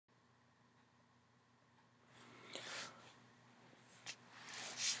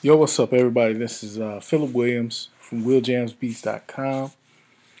Yo, what's up, everybody? This is Philip Williams from wheeljamsbeats.com.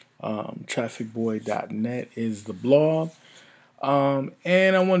 Trafficboy.net is the blog.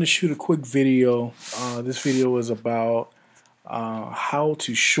 And I wanted to shoot a quick video. This video is about how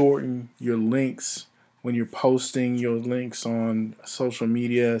to shorten your links when you're posting your links on social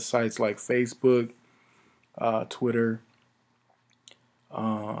media sites like Facebook, Twitter,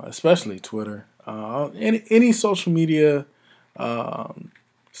 especially Twitter, any social media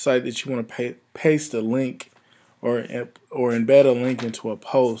site that you want to paste a link or embed a link into a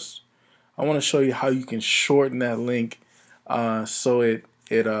post. I want to show you how you can shorten that link so it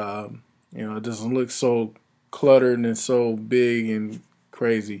doesn't look so cluttered and so big and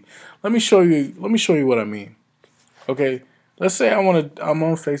crazy. Let me show you what I mean. Okay, let's say I'm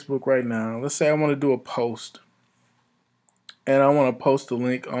on Facebook right now. Let's say I want to do a post, and I want to post a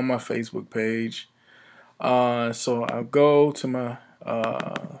link on my Facebook page. So I'll go to my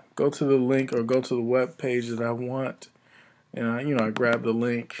go to the link or go to the web page that I want, and I grab the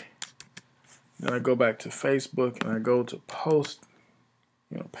link. Then I go back to Facebook and I go to post.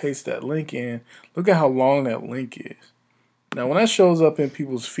 Paste that link in. Look at how long that link is. Now, when that shows up in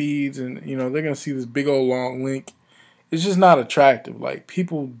people's feeds, and they're gonna see this big old long link, it's just not attractive. Like,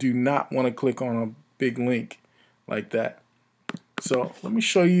 people do not want to click on a big link like that. So let me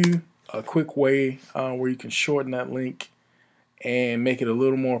show you a quick way where you can shorten that link and make it a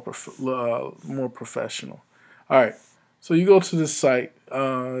little more professional. All right, so you go to this site.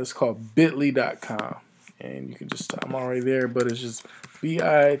 It's called bit.ly.com, and you can just, I'm already there, but it's just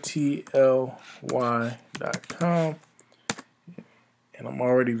bit.ly.com, and I'm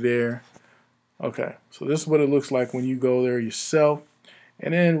already there. Okay, so this is what it looks like when you go there yourself.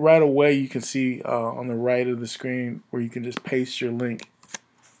 And then right away you can see on the right of the screen where you can just paste your link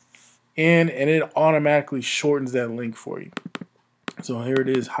in, and it automatically shortens that link for you. So here it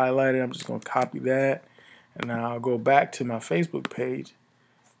is highlighted. I'm just going to copy that, and now I'll go back to my Facebook page.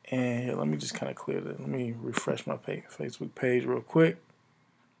 And here, let me just kind of clear that. Let me refresh my Facebook page real quick.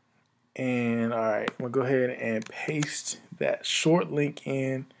 And all right, I'm going to go ahead and paste that short link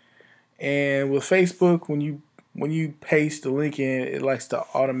in. And with Facebook, when you paste the link in, it likes to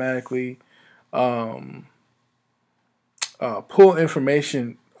automatically pull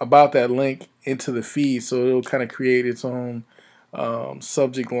information about that link into the feed, so it'll kind of create its own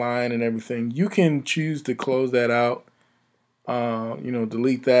subject line and everything. You can choose to close that out,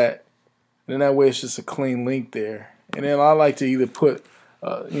 delete that, and then that way it's just a clean link there. And then I like to either put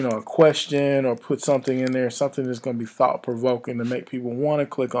a question or put something in there, something that's going to be thought-provoking to make people want to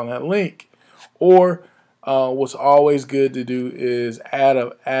click on that link. Or what's always good to do is add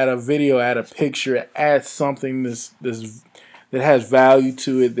a video, add a picture, add something that has value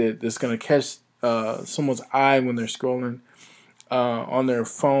to it, that's going to catch someone's eye when they're scrolling on their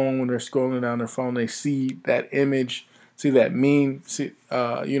phone. When they're scrolling down their phone, they see that image, see that meme, see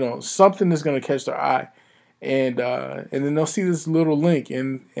something that's going to catch their eye. And then they'll see this little link,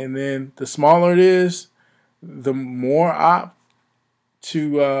 and then the smaller it is, the more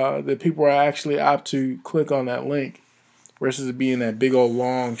that people are actually opt to click on that link, versus it being that big old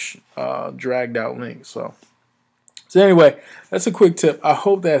long dragged out link. So anyway, that's a quick tip. I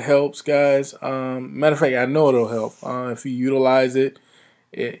hope that helps, guys. Matter of fact, I know it'll help. If you utilize it,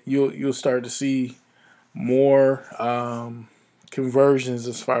 you'll start to see more conversions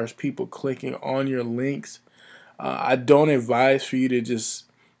as far as people clicking on your links. I don't advise for you to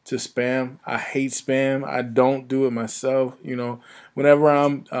spam. I hate spam. I don't do it myself. Whenever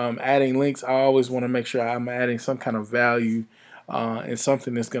I'm adding links, I always want to make sure I'm adding some kind of value and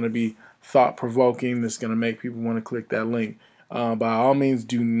something that's going to be thought-provoking, that's going to make people want to click that link. By all means,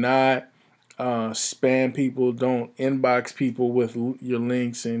 do not spam people. Don't inbox people with your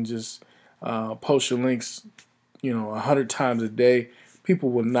links and just post your links 100 times a day. People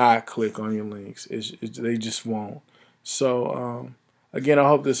will not click on your links. They just won't. So again, I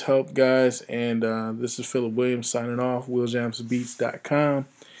hope this helped, guys. And this is Philip Williams signing off, wheeljamsbeats.com.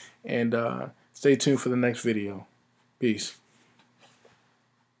 And stay tuned for the next video. Peace.